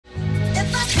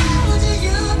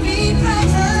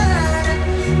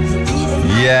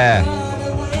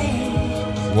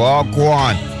Walk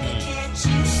one.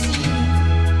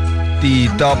 D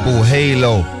double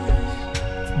halo.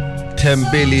 10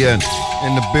 billion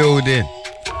in the building.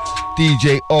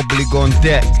 DJ Oblig on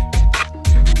deck.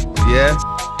 Yeah?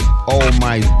 Oh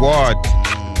my word.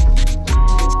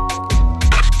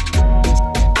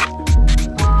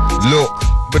 Look,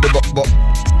 but the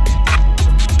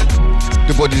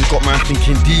body's got man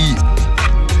thinking deep.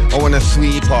 I want a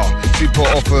sweep her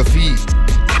off her feet.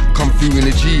 Come through in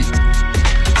the Jeep.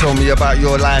 Tell me about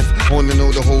your life, I wanna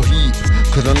know the whole heap.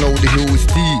 Cause I know the hill is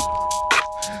deep.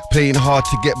 Playing hard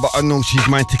to get, but I know she's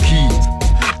mine to keep.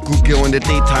 Good girl in the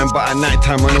daytime, but at night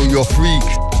time I know you're a freak.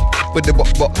 But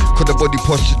cause the body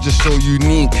posture just so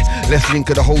unique. Let's link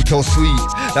at the hotel suite.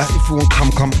 Like if you won't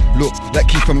come, look, like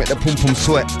keep them at the pum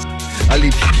sweat. I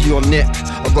leave PP on neck,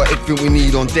 I got everything we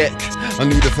need on deck. I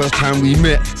knew the first time we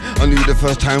met, I knew the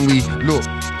first time we look.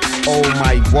 Oh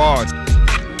my word.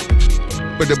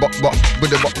 But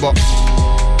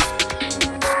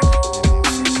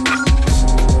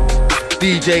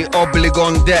DJ Oblig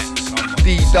on deck.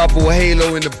 D double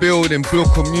halo in the building,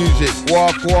 block of music,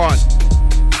 walk one.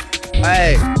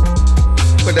 Hey,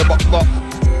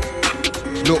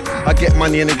 look, I get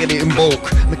money and I get it in bulk.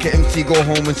 Make an MC go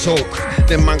home and soak.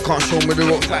 Them man can't show me the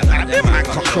ropes like that. Them man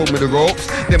can't show me the ropes.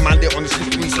 Them man they on the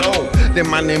slippery slope. Them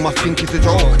man they must think it's a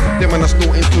joke. Them man are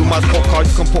snorting too much vodka.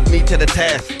 You can put me to the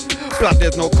test. Blood,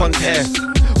 there's no contest.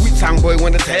 We time boy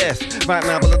wanna test. Right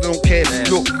now, but I don't care.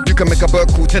 Look, you can make a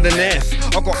bird call to the nest.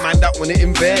 I got man that wanna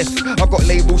invest. I got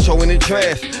labels showing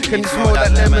interest. Can you smell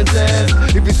that lemon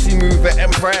zest? If you see me with an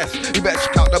Empress, you better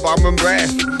check out the bum and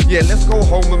breast. Yeah, let's go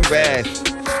home and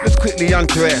rest. Let's quickly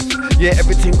undress. Yeah,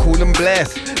 everything cool and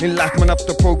blessed. In life, man, have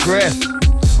to progress.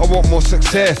 I want more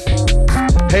success.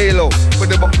 Halo,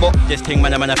 this thing,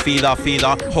 man, I'm a feeler.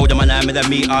 Hold on, man, I'm in the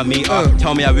meter.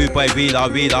 Tell me a rude boy, reader.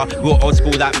 Real old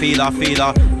school, that feeler.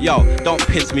 Yo, don't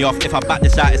piss me off. If I back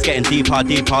this out, it's getting deeper.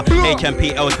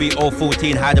 HMP LSB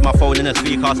 014, hiding my phone in the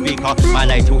speaker.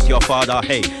 Man, I talk to your father.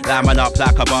 Hey, line man up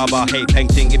like a barber. Hey,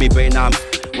 painting, give me brain arm.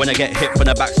 When I get hit from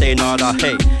the back, say nada.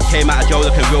 Hey, came out of Joe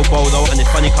looking real bolo, and this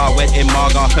funny car went in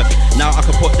Marga. Now I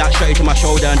can put that straight to my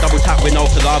shoulder and double tap with no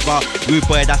palaver. Rude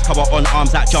boy, that's cover on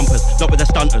arms like jumpers. Not with the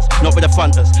stunters, not with the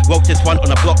fronters. Wrote this one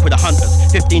on the block with the hunters.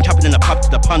 15 trapping in the pub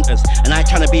to the punters. And I ain't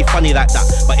trying to be funny like that,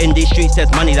 but in these streets there's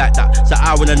money like that. So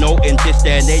I wanna know in this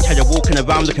day and age how you're walking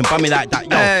around looking bummy like that.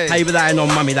 Yo, how you relying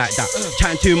on mummy like that?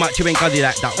 Chatting too much, you ain't gully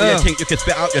like that. When you think you can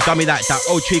spit out your dummy like that?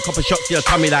 Old tree, couple shots to your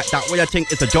tummy like that. When you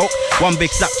think it's a joke, one big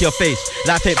slap to your face.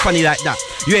 Life ain't funny like that.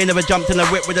 You ain't never jumped in a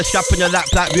whip with a strap on your lap.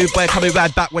 Like rude boy coming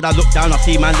right back. When I look down, I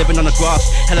see man living on the grass.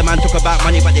 Hella man talk about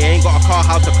money, but they ain't got a car,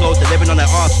 house or clothes. They're living on their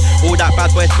arse. All that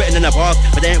bad boy spitting in their bars,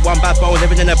 but they ain't one bad boy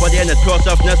living in their body, and there's pure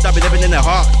self-ness that be living in their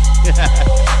heart.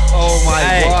 Oh my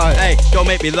God. Hey, don't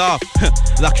make me laugh.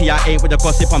 Lucky I ain't with the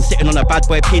gossip. I'm sitting on a bad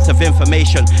boy piece of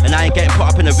information, and I ain't getting put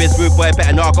up in a Riz. Rude boy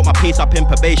better know I got my piece up in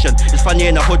probation. It's funny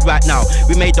in the hood right now.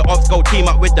 We made the ops go team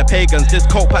up with the pagans. This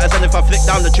coke patters, and if I flick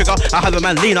down the trigger, I have a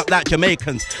man lean up like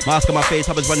Jamaicans. Mask on my face,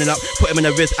 I was running up, put him in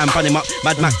the Riz and bun him up.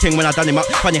 Mad Max ting when I done him up.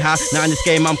 Funny how now in this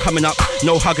game I'm coming up,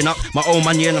 no hugging up. My own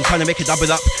money and I'm trying to make it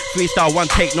double up. Freestyle one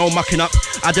take, no mucking up.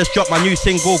 I just dropped my new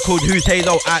single called Who's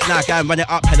Halo. Out now, go and run it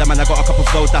up. Hella man, I got a couple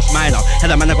flows, that's minor.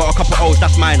 Hella man, I got a couple O's,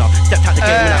 that's minor. Stepped out the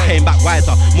game when I came back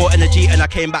wiser. More energy and I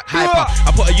came back hyper.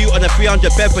 I put a U on a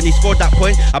 300 bev when he scored that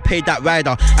point. I paid that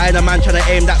rider. I ain't a man trying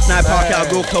to aim that sniper. Get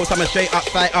out real close, I'm a straight up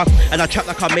fighter. And I trap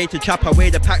like I'm made to trap away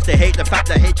the packs. They hate the fact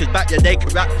that H is back, yeah, they can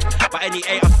rap. But any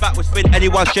 8 I'm fat will spin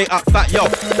anyone straight up fat, yo.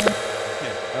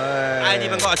 I ain't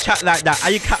even got a chat like that.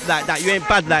 Are you cap like that? You ain't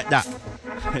bad like that.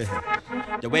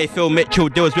 The way Phil Mitchell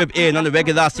deals with Ian on the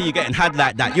regular, I see you getting had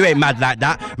like that. You ain't mad like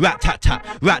that. Rat tat tat,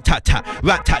 rat tat tat,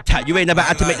 rat tat tat. You ain't never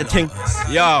had to make the ting.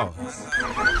 Yo.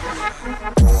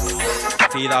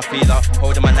 Feeler,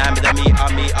 holding my name with a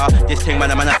meter. This thing,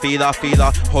 man, I'm a feeler.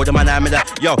 Holding my name with a.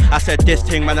 Yo, I said this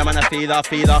thing, man, I'm a feeler.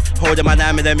 Holding my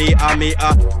name with a meter.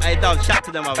 Hey, don't shout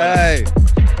to them, hey.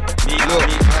 Look,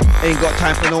 ain't got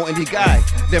time for no indie guy.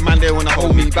 Them man they wanna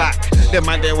hold me back. Them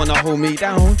man they wanna hold me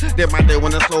down. Them man they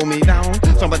wanna slow me down.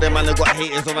 Some of them man they got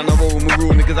haters around the road with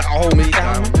real niggas that hold me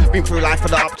down. Been through life for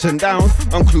the ups and downs.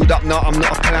 I'm clued up, no, I'm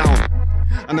not a clown.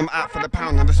 And I'm out for the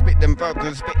pound, and I spit them verbs, and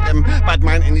I spit them bad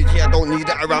mind energy. I don't need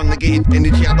that around. Negative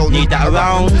energy, I don't need that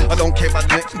around. I don't care about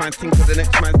the next man's thing, cause the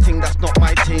next man's thing, that's not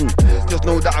my thing. just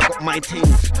know that I got my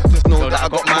things. Just know that I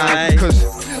got mine. Cause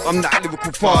I'm that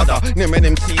lyrical father. Name an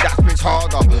MC that spits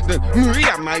harder than me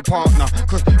and my partner.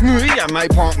 Cause me and my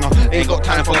partner ain't got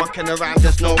time for mucking around.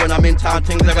 Just know when I'm in town,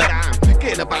 things never damn.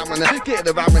 Getting about man,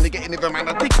 getting around when they getting even man.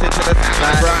 Addicted to the sound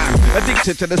like rhyme.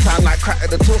 Addicted to the sound like crack at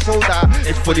the torso that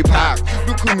it's fully packed.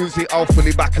 Local music, I'll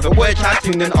fully back. Cause the word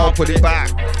chatting, then I'll put it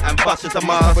back. And bust is a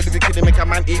mask. But if you kidding, make a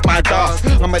man eat my dust.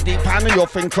 I'm a deep pan and your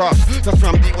thing cross. Just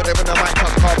from deep, whatever the mic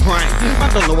touch, can't crime.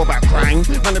 I don't know about crime.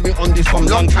 Man, I've been on this from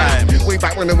long time. Way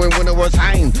back when it was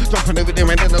time. Jumping over them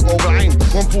and then I go blind.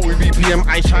 140 BPM,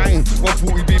 I shine.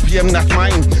 140 BPM, that's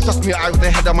mine. Just me, I was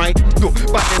the head of mine. Look,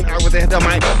 back then I was the head of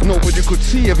mine. Nobody could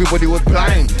see, everybody was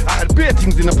blind. I had bare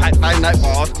things in the pipeline like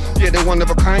bars. Yeah, they one of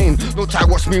a kind. Don't try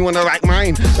watch me when I write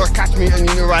mine. Just catch me and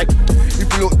you know right.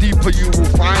 If you look deeper, you will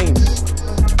find.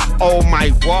 Oh my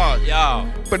God. Yo.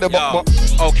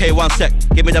 Okay, one sec,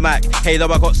 give me the mic. Hey, though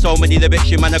I got so many lyrics,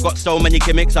 you man, I got so many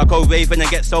gimmicks. I go raving and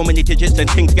get so many digits and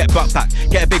things get brought back.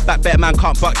 Get a big back, better man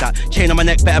can't buck that. Chain on my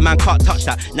neck, better man can't touch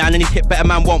that. Now and then he hit, better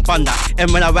man won't bun that.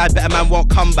 And when I ride, better man won't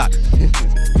come back.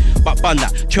 But bun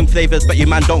that, chunk flavors, but you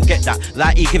man don't get that.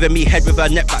 Like he giving me head with her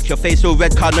neck back. Your face all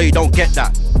red, car, no you don't get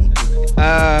that.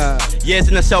 Years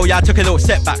in the cell, yeah, I took a little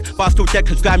setback. But I'm still dead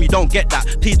cause gram, you don't get that.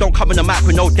 Please don't come in the mic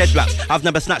with no dead raps. I've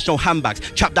never snatched no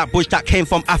handbags. Chap that bush that came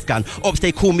from Afghan. Ops,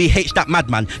 they call me H that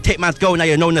madman. Take man's girl, now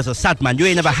you're known as a sad man. You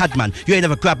ain't never had man, you ain't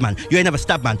never grab man. You ain't never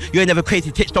stab man, you ain't never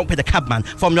crazy titch, don't pay the cab man.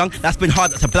 From young, that's been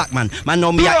hard, that's a black man. Man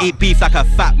know me, I eat beef like a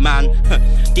fat man.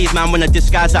 These man wanna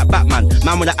disguise like Batman.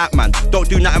 Man wanna act man, don't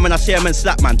do nothing when I see him and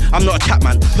slap man. I'm not a chap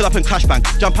man, pull up and crash bang.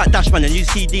 Jump at dash man and you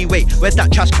CD, wait, where's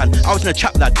that trash can? I was in a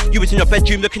trap lad, you was in your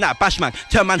bedroom looking at a bash man.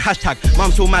 Turn man hashtag,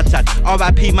 mum's all mad sad.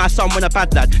 R.I.P. my son when a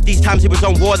bad lad. These times he was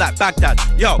on war like Baghdad.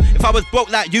 Yo, if I was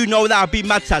broke like you know that I'd be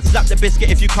mad sad. Slap the biscuit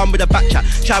if you come with a back chat.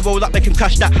 Try roll up, make him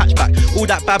crash that hatchback. All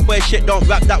that bad boy shit, don't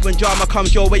rap that. When drama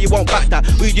comes your way, you won't back that.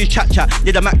 We do chat chat,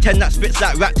 did a Mac 10 that spits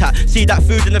like rat tat. See that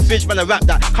food in the fridge, man, I rap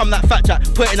that. Come that fat chat,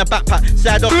 put it in a backpack.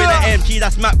 Slide off in the AMG,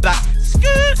 that's matte black.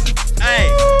 Hey,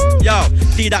 yo,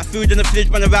 see that food in the fridge,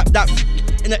 man, I rap that.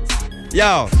 In it,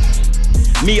 yo.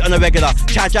 Meat on a regular,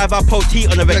 try drive our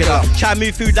poteet on a regular, try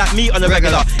move food like meat on a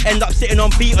regular, end up sitting on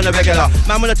beat on a regular.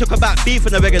 Man wanna talk about beef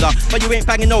on a regular, but you ain't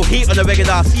banging no heat on a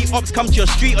regular. See ops come to your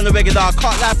street on a regular,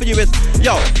 can't lie for you is,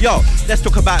 yo, let's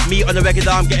talk about me on a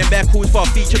regular. I'm getting bare calls for a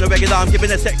feature on a regular, I'm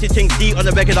giving a sexy thing D on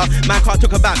a regular. Man can't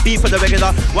talk about beef on a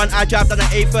regular. One I drive down an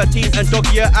A13 and dog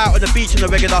year out on the beach on a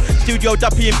regular. Studio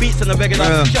duppy and beats on a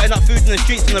regular, shutting up food in the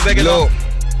streets on a regular. Look.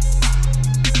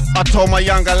 I told my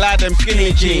younger lad them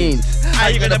skinny jeans. How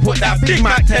you gonna put that Big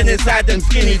Mac 10 inside them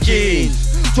skinny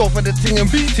jeans? Draw for the thing and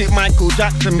beat it, Michael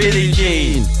Jackson, Billie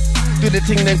Jean. Do the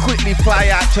thing then quickly fly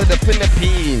out to the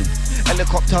Philippines.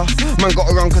 Helicopter, man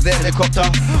got around cause the helicopter.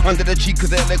 Under the cheek cause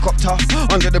the helicopter.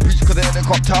 Under the bridge cause the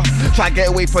helicopter. Try get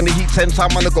away from the heat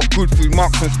sensor. Man I got good food,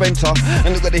 Marks and Spencer.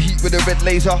 And look at the heat with the red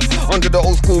laser. Under the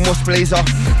old school Moss blazer.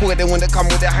 Boy they wanna come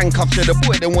with the handcuffs. Yeah the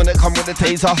boy they wanna come with the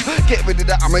taser. Get rid of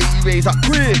that, I'm a eraser.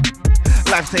 Quick,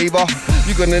 lifesaver.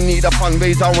 You're gonna need a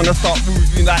fundraiser. I wanna start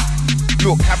moving like.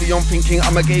 Look, carry on thinking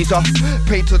I'm a gazer.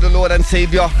 Pray to the Lord and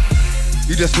Saviour.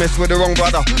 You just mess with the wrong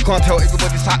brother. Can't tell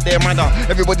everybody sat there, manner.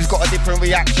 Everybody's got a different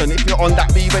reaction. If you're on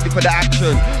that, be ready for the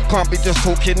action. Can't be just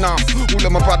talking now. All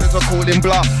of my brothers are calling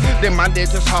bluff. Them man, they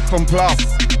just huff and bluff.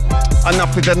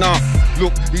 Enough is enough.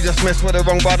 Look, you just mess with the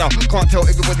wrong brother. Can't tell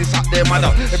everybody sat there,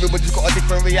 manner. Everybody's got a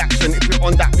different reaction. If you're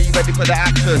on that, be ready for the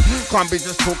action. Can't be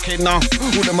just talking now.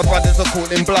 All of my brothers are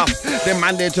calling bluff. Them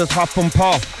man, they just huff and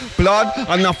puff. Blood,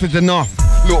 enough is enough.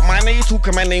 Look, man, you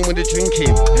talking my name when they're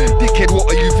drinking. Dickhead,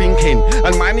 what are you thinking?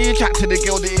 And man, you chat to the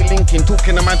girl that you're linking.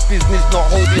 Talking a man's business, not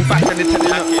holding back and they're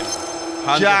telling him.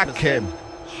 Jack him.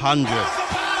 100.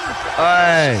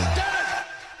 Aye.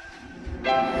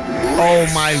 Oh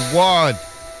my word.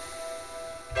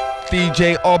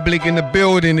 DJ Oblig in the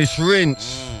building, it's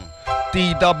Rinse.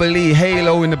 D-double-E,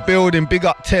 Halo in the building, big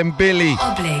up 10 Billy.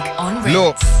 Oblig on Rinse.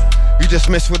 Look. You just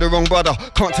mess with the wrong brother.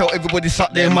 Can't tell everybody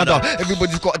suck their mother.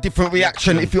 Everybody's got a different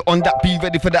reaction. If you're on that, be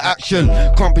ready for the action.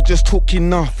 Can't be just talking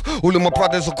enough. All of my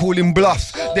brothers are calling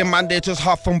bluffs. Them man, they just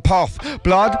huff and puff.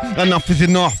 Blood, enough is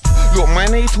enough. Look,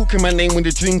 man, ain't talking my name when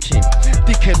they're drinking.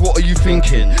 Dickhead, what are you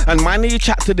thinking? And man, you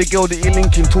chat to the girl that you're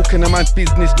linking. Talking a man's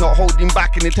business, not holding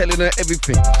back and they're telling her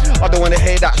everything. I don't wanna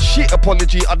hear that shit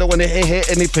apology. I don't wanna hear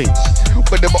anything.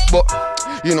 But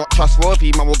you're not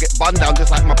trustworthy, man will get bun down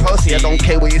just like my Percy. I don't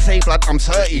care what you say, blood, I'm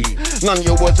 30. None of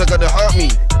your words are gonna hurt me.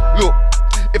 Look,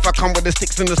 if I come with the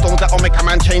sticks and the stones, that'll make a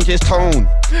man change his tone.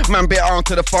 Man, better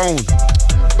answer the phone.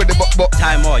 But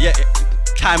time more, yeah.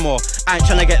 time more. I ain't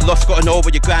tryna get lost, gotta know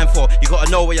what you grind for. You gotta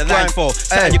know what you're lying for.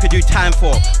 Something you could do time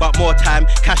for, but more time.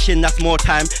 Cash in, that's more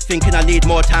time. Thinking I need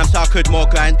more time, so I could more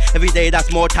grind. Every day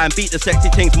that's more time. Beat the sexy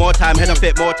things more time. Head a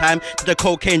bit more time to the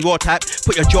cocaine raw type.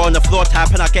 Put your jaw on the floor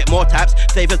tap and I get more taps.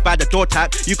 Flavors by the door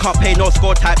type. You can't pay no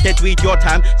score type. Dead weed your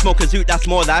time. Smoke a zoot, that's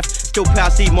more life. Still pray I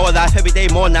see more life. Every day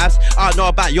more naps. I don't know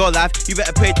about your life. You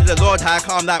better pray to the Lord high.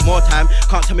 Calm like more time.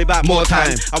 Can't tell me about more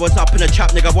time. I was up in a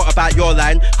trap, nigga. What about your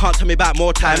line? Can't tell me about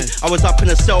more time. I was up in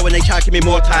a cell when they try to give me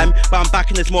more time, but I'm back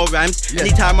and there's more rhymes.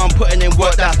 Anytime I'm putting in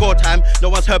work, that's score time. No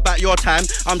one's heard about your time.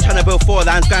 I'm trying to build 4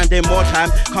 lines, grinding more time.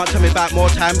 Can't tell me about more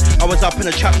time. I was up in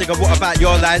a trap, nigga. What about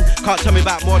your line? Can't tell me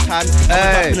about more time. I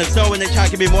was up in a cell when they try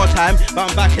to give me more time, but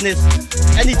I'm back in this.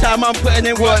 Anytime I'm putting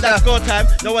in work, that's score time.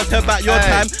 No one's heard about your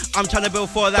time. I'm trying to build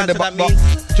 4 lines, so that means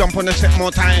jump on the set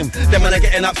more time. Them when I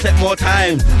getting upset more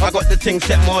time. I got the thing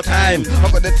set more time.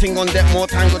 I got the thing on deck more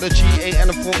time. Got the G8 and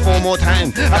the 4 more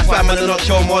time. That's why man not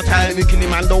show more time. Lyrically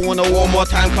man don't wanna war more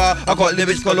time, car I got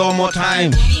lyrics galore more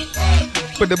time.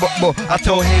 But I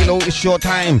tell Halo it's your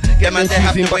time. Get man, they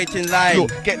have to wait in line.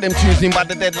 Look, get them choosing by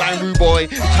the deadline, rude boy.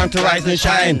 It's time to rise and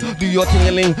shine. Do your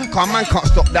ting-a-ling, come man can't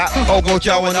stop that. I'll go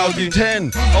Jow and I'll do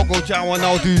 10. I'll go Jow and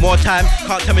I'll do more time.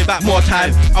 Can't tell me about more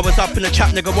time. I was up in the trap,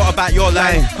 nigga. What about your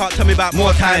line? Can't tell me about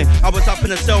more time. I was up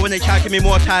in the cell when they try to give me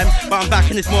more time, but I'm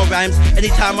back and it's more rhymes.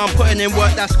 Anytime I'm putting in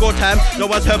work, that's score time. No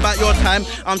one's heard about your time.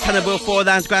 I'm trying to build 4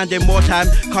 lines, grinding more time.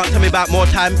 Can't tell me about more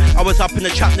time. I was up in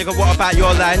the trap, nigga. What about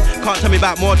your line? Can't tell me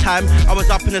about more time. I was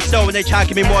up in the cell when they try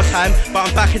to give me more time, but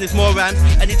I'm back and it's more rhymes.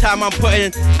 Anytime I'm putting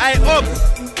in, hey up.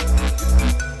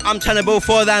 I'm trying to build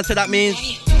 4 lines, so that means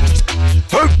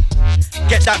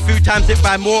get that food times it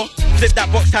by more. Flip that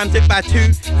box times it by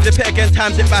 2. Flip it again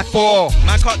times it by 4.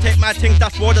 Man can't take my things,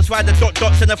 that's war. That's why the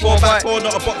dots in the 4x4.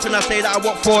 Not a box and I say that I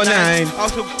want 4 9.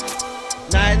 Also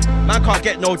 9. Man can't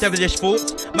get no devilish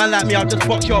thoughts. Man like me, I'll just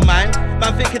box your mind.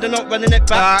 Man thinking they're not running it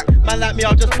back. Man like me,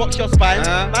 I'll just box your spine.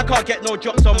 Man can't get no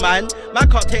drops on mine. Man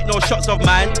can't take no shots of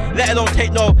mine. Let alone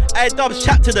take no. Hey Dubs,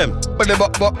 chat to them. But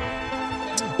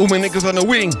all my niggas on the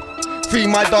wing. 3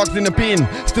 my dogs in the bin.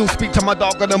 Still speak to my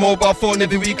dog on the mobile phone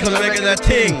every week on a regular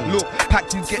ting. Look,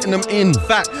 Paxy's getting them in.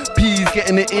 Fact, P's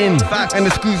getting it in. Fact. And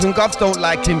the screws and govs don't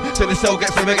like him, so the cell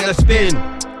gets a regular spin.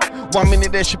 1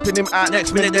 minute they're shipping him out,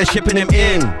 next minute they're shipping him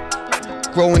in.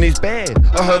 Growing his bed,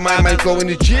 I heard my man go in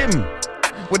the gym.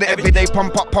 With the everyday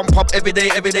pump up,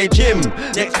 everyday gym.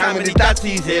 Next time when his dad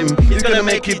sees him, he's gonna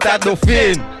make his dad look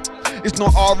thin. It's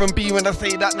not R&B when I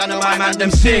say that, none of my man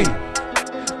them sing.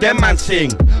 Them man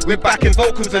sing, we're back in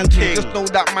vocals and ting. Just know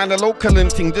that man a local and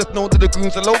ting. Just know that the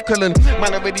goons are local and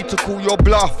man are ready to call your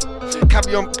bluff.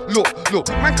 Carry on, look,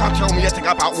 man can't tell me a thing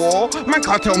about war. Man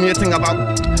can't tell me a thing about,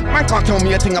 man can't tell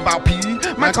me a thing about P.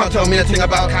 Man can't tell me a thing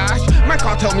about cash. Man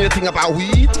can't tell me a thing about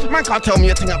weed. Man can't tell me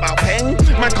a thing about pen.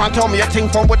 Man can't tell me a thing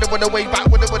from with the way back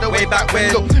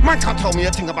when. Look, man can't tell me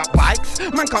a thing about bikes.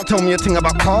 Man can't tell me a thing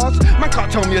about cars. Man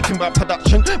can't tell me a thing about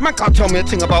production. Man can't tell me a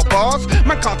thing about bars.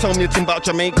 Man can't tell me a thing about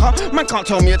Jamaica. Man can't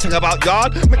tell me a thing about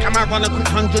yard. Make a man run a quick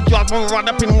 100 yards. Man run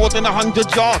up in more than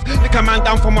 100 yards. Make a man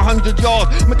down from 100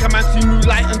 yards. Make a man see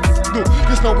moonlight and look.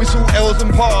 Just know it's all L's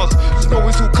and bars. Just know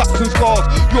it's all cuts and scars.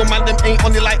 Your man them ain't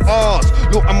on it like ours.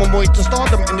 Look, I'm on my way to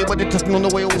stardom. Anybody test me on the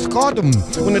way, I'll scar them.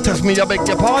 When they test me, I beg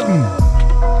your pardon.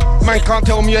 Man can't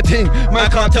tell me a thing. Man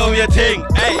can't tell me a thing.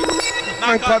 Hey,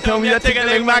 man can't tell me a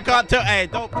thing. Man can't tell. Hey,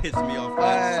 don't piss me off.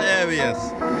 Man. Serious.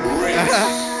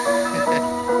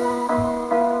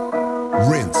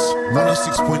 Rinse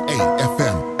 106.8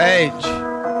 FM. H.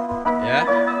 Yeah.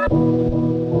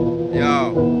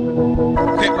 Yo.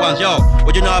 Quick ones, yo.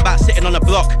 What you know about sitting on the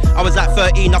block? I was at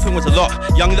 13, nothing was a lot.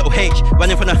 Young little H,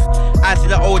 running from the I see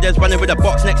the olders, running with a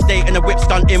box next day and the whip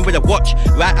stunting with a watch.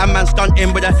 Right hand man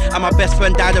stunting with a, and my best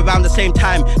friend died around the same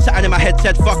time. Something in my head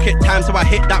said fuck it time, so I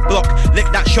hit that block,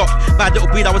 licked that shot. Bad little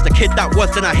breed, I was the kid that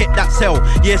was, then I hit that cell.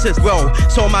 Years as well,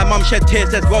 so my mum shed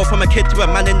tears as well. From a kid to a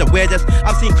man in the weirdest.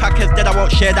 I've seen crackers dead, I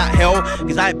won't share that hell,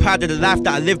 cause I ain't proud of the life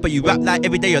that I live. But you rap like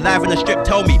every day you're live in the strip.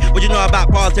 Tell me, what you know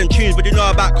about bars and tunes? What you know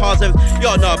about cars and you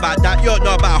don't know about that. You don't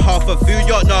know about half of food.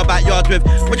 You don't know about yards with.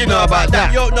 What you know about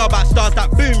that? You don't know about stars that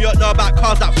boom. You don't know about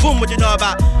cars that boom. What you know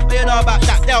about? What you know about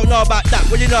that? They don't know about that.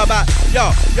 What you know about?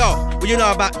 Yo. What you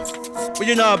know about? What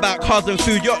you know about cars and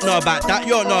food? You don't know about that.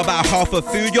 You don't know about half of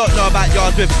food. You don't know about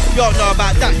yards with. You don't know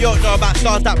about that. You don't know about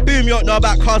stars that boom. You don't know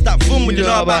about cars that boom. What you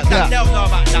know about that? They don't know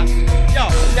about that. Yo,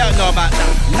 they don't know about that.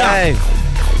 Hey,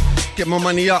 get my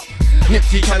money up.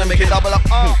 Nipsey tryna make it double up.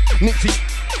 Nipsey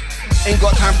ain't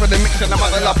got time for the mix and the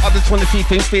muddle up. I just wanna see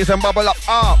things fizz and bubble up.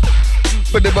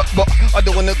 But I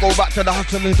don't wanna go back to the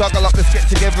hustle and juggle up. Let's get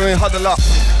together and huddle up.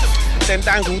 then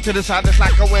dangle to the side, just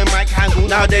like I wear my candle.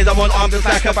 Nowadays I'm on arms just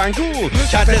like a bangle.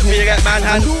 Chat test me to get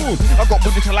manhandled. I got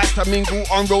booty to like to mingle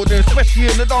on road, and especially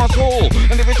in the dance hall.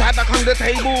 And if it's had that on the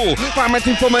table, find my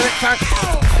team for my next time.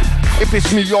 If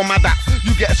it's me, you're mad at.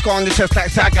 You get a scar on the chest like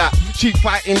Saga. Cheap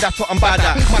fighting, that's what I'm bad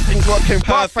at. My thing's working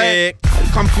perfect.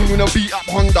 Come through in a beat up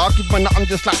Honda. Give my nut, I'm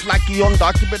just like a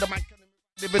Honda. Give it the mic.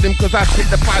 Live with him cause I spit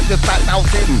the five just like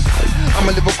Dalton. I'm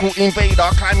a Liverpool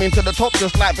invader, climbing to the top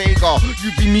just like Vega.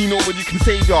 You be me, nobody can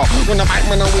save ya. When I'm back,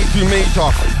 man, I way too major.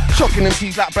 Shocking them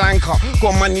teeth like Blanca.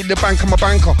 Got money in the bank, I'm a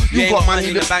banker. You got money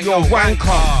in the bank, you're a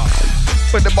wanker.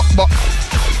 For the buck.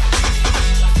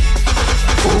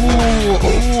 Ooh.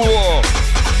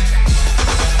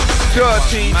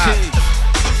 Dirty teeth.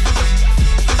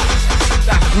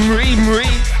 That's Marie.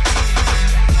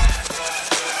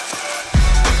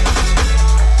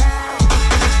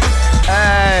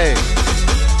 Hey.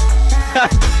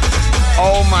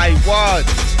 Oh my word.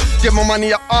 Get my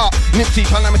money up. Nipsey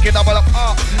tryna make it double up.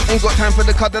 Ain't got time for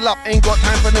the cuddle up. Ain't got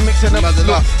time for the mixing up.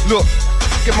 Look.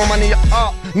 Get my money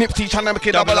up. Nipsey tryna make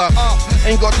it double up.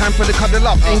 Ain't got time for the cuddle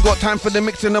up. Ain't got time for the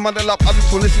mixing the muddle up. I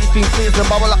just wanna see things clear and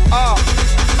bubble up.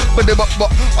 But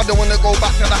I don't wanna go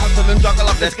back to the hustle and juggle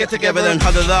up. Let's get together and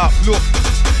huddle up. Look.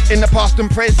 In the past and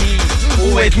prezi.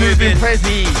 Always moving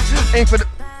prezi. Ain't for the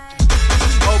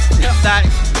like,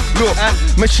 look,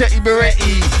 machete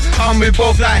Beretti, I'm with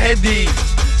both like Heady.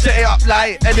 Set it up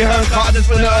like Eddie Hearn, I just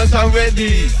wanna earn some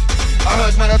ready. I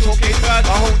heard man are talking, I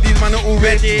hope these man are all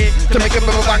ready to make a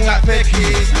bubble bang like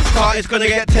Becky. Car is gonna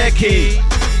get techie.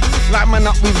 Like man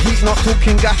up with heat, not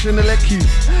talking gas in the lecky.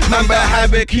 Man better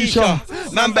have with Keisha,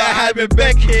 man better have with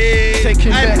Becky.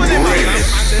 Taking bets,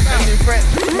 I'm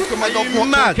threats. Look at my dog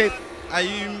not talking. Are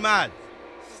you mad?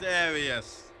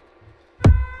 Serious?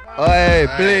 Hey,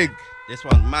 big. This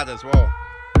one's mad as well.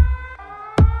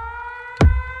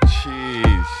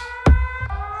 Jeez.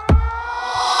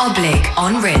 Oblique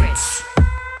on Rinse.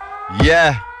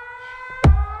 Yeah.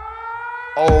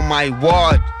 Oh my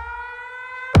word.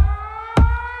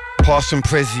 Passing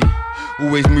Prezi.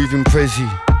 Always moving Prezi.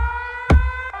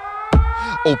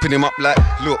 Open him up like,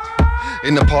 look.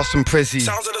 In the Passing Prezi.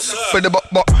 But the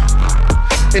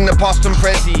in the Passing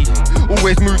Prezi.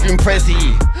 Always moving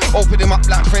Prezi. Open him up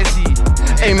like Prezi.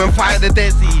 Aim and fire the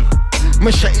Desi.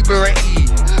 Machete Beretti.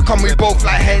 Come we both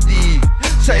like Heady.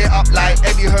 Set it up like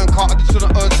Eddie Hearn, I just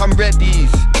wanna earn some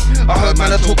readies. I heard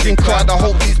man are talking crowd, I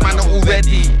hope these man are all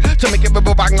ready to make it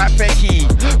bubble bang like Becky.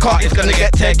 Car is gonna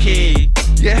get techie.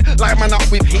 Yeah, like man up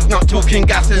with heat, not talking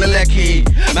gas in the lecky.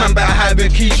 Man better hide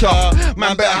with Keisha,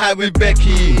 man better hide with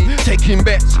Becky. Taking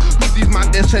bets, with these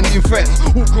man they're sending threats.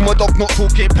 Who come my dog not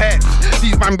talking pets?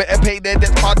 These man better pay their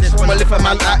debts. Hard this one, lift a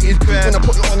man out his crib. Gonna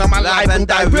put it on a man live and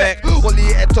direct. All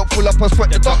the head top full up and sweat,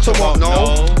 the doctor won't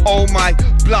know. Oh my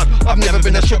blood, I've never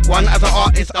been a shook one. As an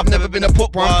artist, I've never been a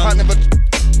put one. Can't never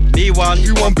me one.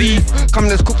 You want beef? Come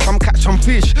let's cook some, catch some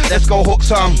fish. Let's go hook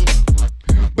some.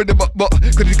 But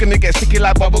cause it's gonna get sticky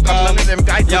like bubble gum. None of them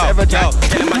guys could ever jack.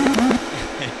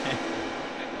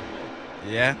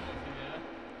 Yeah.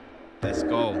 Let's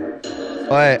go.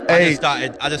 Alright,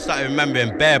 I just started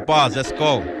remembering bare bars. Let's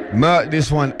go. Murk this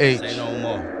one, H. Say no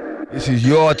more. This is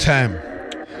your time.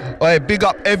 Alright, big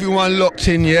up everyone locked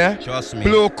in, yeah? Trust me.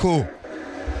 Blue cool.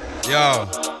 Yo.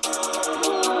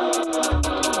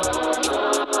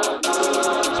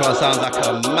 This one sounds like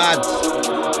a mad.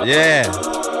 Yeah.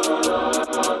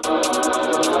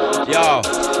 Yo.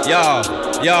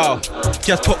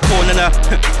 Just put corn in her.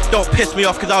 Don't piss me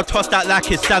off cause I'll toss that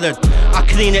like it's salad. I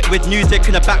clean it with music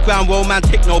in the background,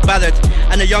 romantic, no ballad.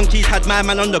 And the young G's had my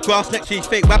man on the grass next to his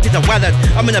fake rap is a wallet.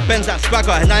 I'm in a Benz that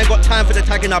swagger, and I ain't got time for the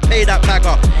tagging, I pay that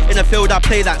bagger. In the field I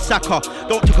play that sacker.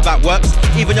 Don't talk about works,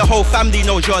 even your whole family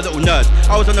knows you're a little nerd.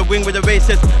 I was on the wing with the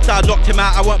racist, so I knocked him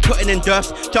out, I weren't putting in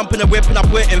durfs. Jumping the whip and I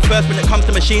put it in first. When it comes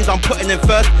to machines, I'm putting in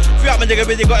first. Free out my nigga,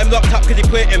 really got him locked up cause he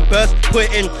put it in burst.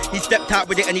 Put it in, he stepped out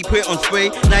with it and he put it on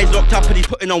spray. Now he's locked up and he's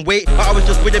putting on weight. But I was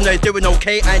just with him, now he's doing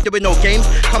okay, I ain't doing no games.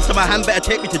 Comes to my hand, better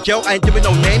take me to jail, I ain't doing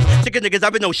no names. Sick of niggas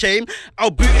having no shame. I'll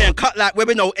boot it and cut like we're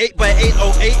in 08, but it ain't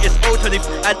 08, it's 020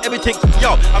 and everything's,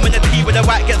 yo, I'm in the T where the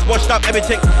white gets washed up,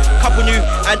 everything's couple new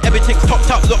and everything's topped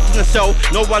up, locked in the cell.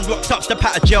 No one rocks up, step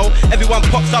out of jail. Everyone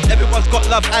pops up, everyone's got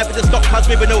love, either the stock has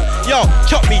with no. Yo,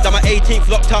 chop me, done my 18th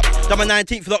locked up, done my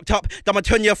 19th locked up, done my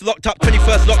 20th locked up,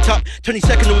 21st locked up,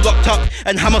 22nd all locked up,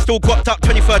 and Hammer still got up,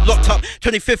 23rd locked up,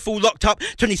 25th all locked up,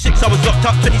 26 I was locked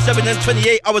up, 27 and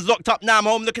 28 I was locked up, now I'm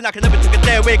home looking like an everything. you can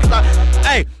stay away, cause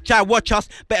hey, try watch us.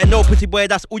 Better know, pussy boy,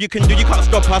 that's all you can do. You can't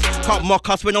stop us, can't mock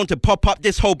us. We're known to pop up.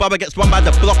 This whole bubba gets run by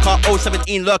the blocker.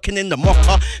 017 lurking in the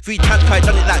mocker. 3 times quite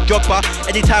done it like Jogba.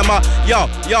 Anytime yo,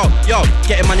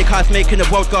 getting money cars making the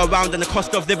world go around, and the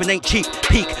cost of living ain't cheap.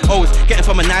 Peak O's getting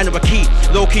from a 9 or a key.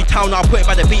 Low key town, I'll put it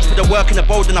by the beach. For the work in the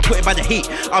bold, and I put it by the heat.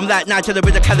 I'm like Nigel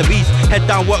with the calories. Head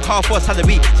down, work hard for a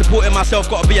salary. Supporting myself,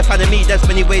 gotta be a fan of me. There's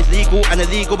many ways, legal and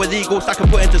illegal. So I can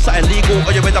put into something legal,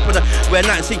 or you end up with a where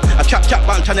nothing see. I chat,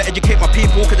 but I'm trying to educate my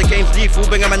people, cause the game's lethal.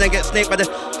 Bring them and then get snaked by the.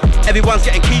 Everyone's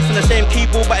getting keys from the same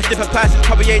keyboard, but it's different prices,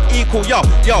 probably ain't equal. Yo,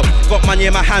 got money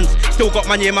in my hands, still got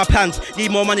money in my plans.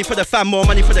 Need more money for the fam, more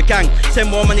money for the gang. Send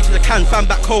more money to the can, fam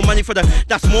back home, money for the.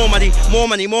 That's more money, more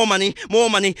money, more money, more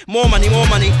money, more money, more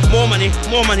money, more money,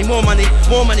 more money, more money,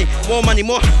 more money, more money,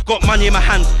 more. Got money in my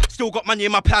hands, still got money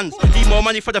in my plans. Need more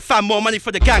money for the fam, more money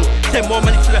for the gang. Send more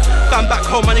money to the fam back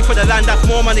home, money for the land. That's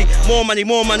more money, more money,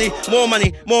 more money, more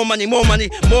money, more money, more money,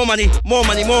 more money, more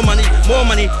money, more money, more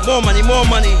money, more money, more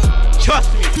money.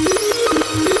 Trust me.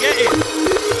 Get it.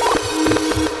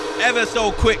 Ever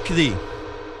so quickly.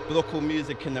 Local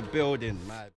music in the building,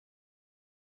 man.